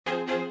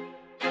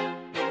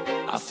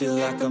I feel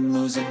like I'm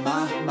losing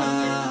my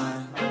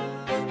mind.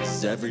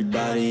 Is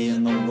everybody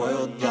in the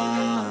world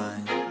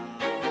blind?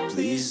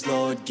 Please,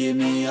 Lord, give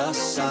me a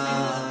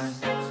sign,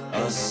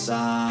 a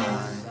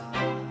sign.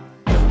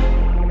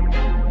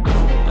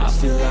 I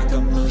feel like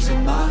I'm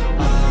losing my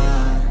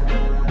mind.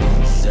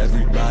 Is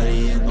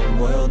everybody in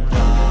the world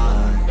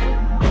blind?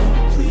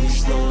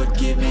 Please, Lord,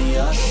 give me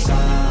a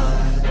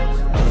sign,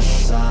 a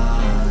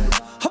sign.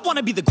 I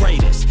wanna be the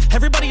greatest.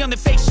 Everybody on the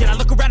fake shit. I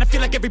look around and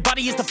feel like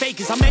everybody is the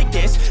fakest. I make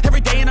this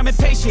every day and I'm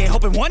impatient,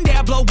 hoping one day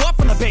I blow up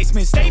from the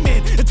basement.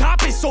 Statement, the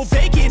top is so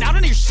vacant. I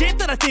don't hear shit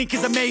that I think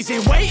is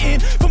amazing. Waiting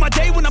for my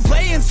day when I'm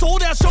playing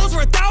sold out shows for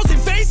 1,000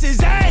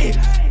 faces. Hey,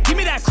 give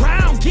me that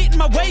crown, get in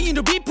my way and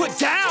to be put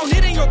down.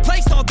 It ain't your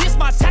place, all this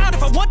my town.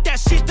 If I want that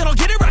shit, then I'll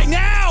get it right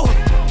now.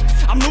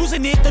 I'm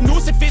losing it, the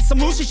noose it fits, some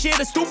loose shit,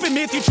 a stupid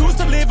myth. You choose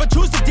to live or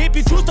choose to dip,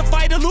 you choose to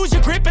fight or lose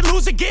your grip and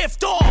lose a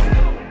gift.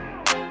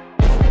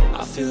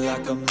 I feel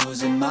like I'm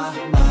losing my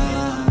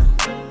mind.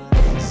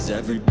 Is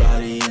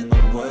everybody in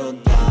the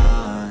world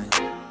blind?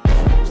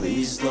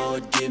 Please,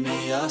 Lord, give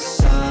me a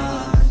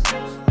sign,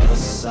 a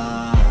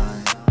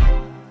sign.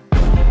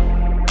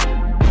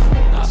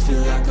 I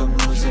feel like I'm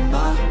losing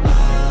my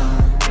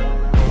mind.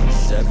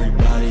 Is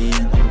everybody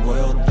in the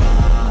world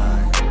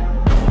blind?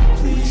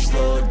 Please,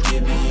 Lord,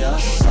 give me a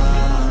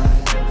sign,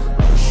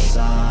 a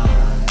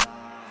sign.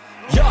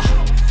 Yeah.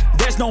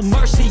 There's no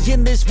mercy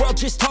in this world,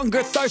 just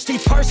hunger-thirsty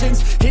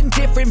persons in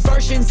different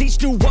versions.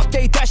 Each new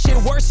update, that shit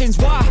worsens.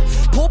 Why?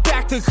 Pull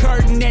back the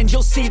curtain and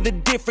you'll see the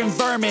different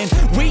vermin.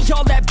 We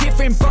all have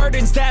different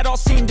burdens that all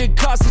seem to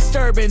cause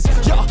disturbance.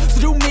 Yo,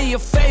 so do me a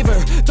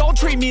favor, don't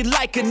treat me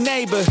like a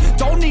neighbor.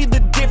 Don't need the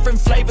different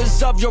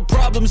flavors of your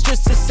problems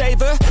just to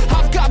savor.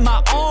 I've got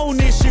my own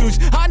issues,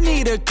 I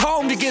need a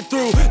comb to get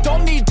through.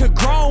 Don't need to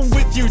groan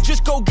with you,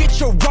 just go get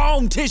your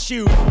own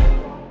tissue.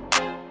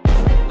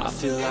 I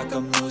feel like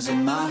I'm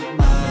losing my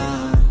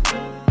mind.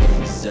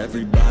 Is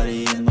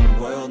everybody in the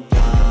world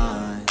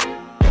blind?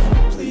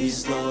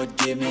 Please, Lord,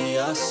 give me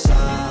a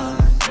sign,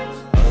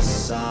 a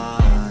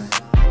sign.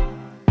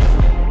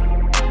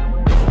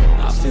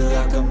 I feel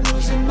like I'm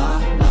losing my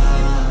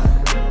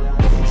mind.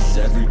 Is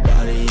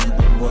everybody in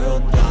the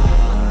world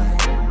blind?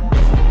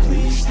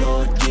 Please,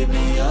 Lord, give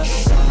me a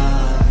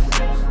sign,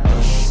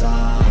 a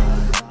sign.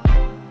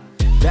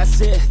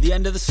 That's it, the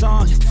end of the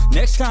song.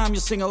 Next time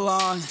you'll sing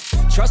along.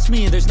 Trust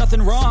me, there's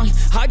nothing wrong.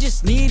 I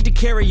just need to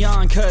carry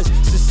on, cause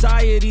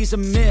society's a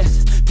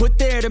myth put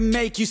there to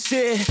make you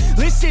sit.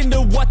 Listen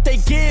to what they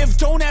give.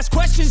 Don't ask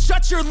questions,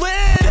 shut your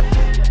lid.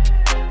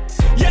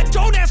 Yeah,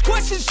 don't ask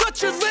questions,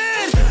 shut your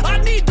lid.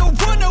 I need to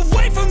run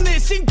away from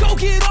this and go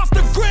get off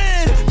the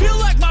grid. Feel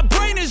like my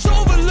brain is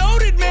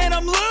overloaded, man,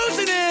 I'm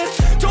losing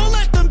it. Don't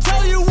let them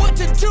tell you what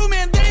to do,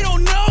 man, they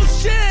don't know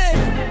shit.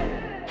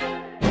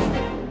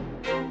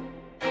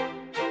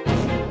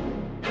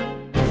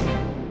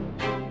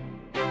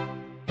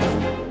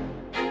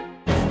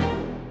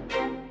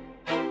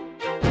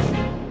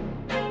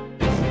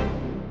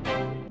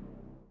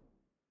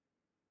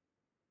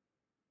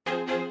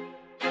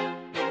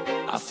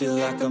 I feel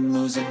like I'm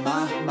losing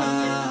my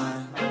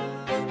mind.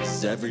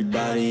 Is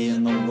everybody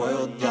in the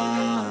world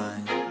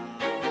blind?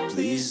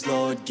 Please,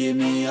 Lord, give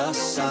me a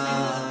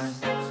sign,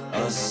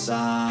 a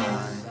sign.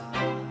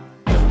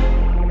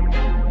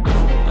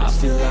 I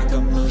feel like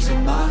I'm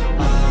losing my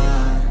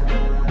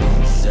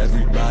mind. Is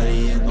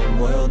everybody in the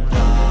world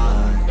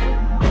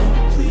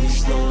blind?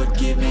 Please, Lord,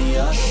 give me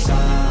a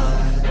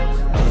sign,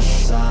 a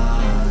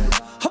sign.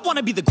 I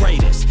wanna be the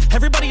greatest.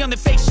 Everybody on the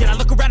fake shit. I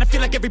look around and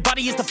feel like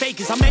everybody is the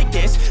fakest. I make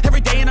this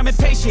every day and I'm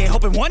impatient,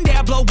 hoping one day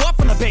I blow up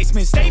from the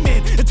basement.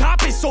 Statement, the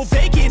top is so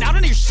vacant. I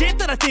don't hear shit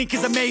that I think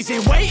is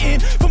amazing. Waiting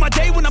for my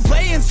day when I'm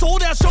playing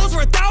sold out shows for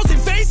 1,000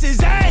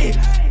 faces. Hey,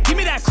 give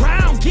me that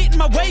crown, get in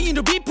my way and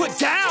to be put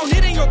down.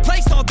 It ain't your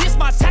place, all this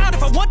my town.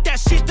 If I want that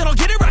shit, then I'll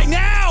get it right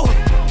now.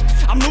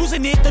 I'm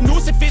losing it, the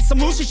noose it fits, some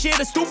loose shit,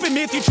 a stupid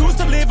myth. You choose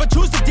to live or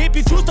choose to dip,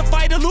 you choose to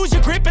fight or lose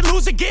your grip and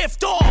lose a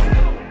gift.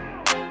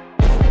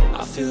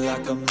 I feel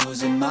like I'm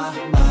losing my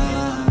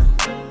mind.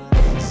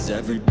 Is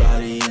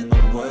everybody in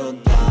the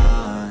world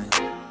blind?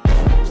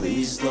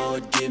 Please,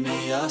 Lord, give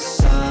me a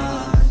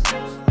sign,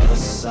 a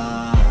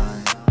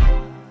sign.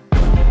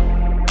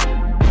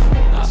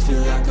 I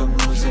feel like I'm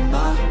losing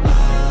my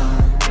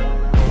mind.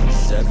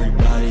 Is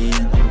everybody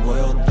in the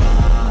world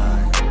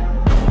blind?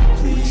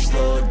 Please,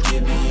 Lord,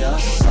 give me a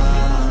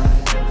sign,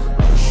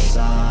 a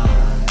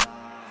sign.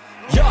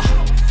 Yeah.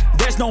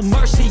 There's no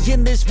mercy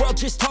in this world,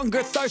 just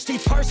hunger-thirsty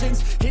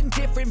persons in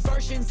different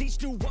versions.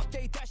 Each new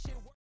update, that shit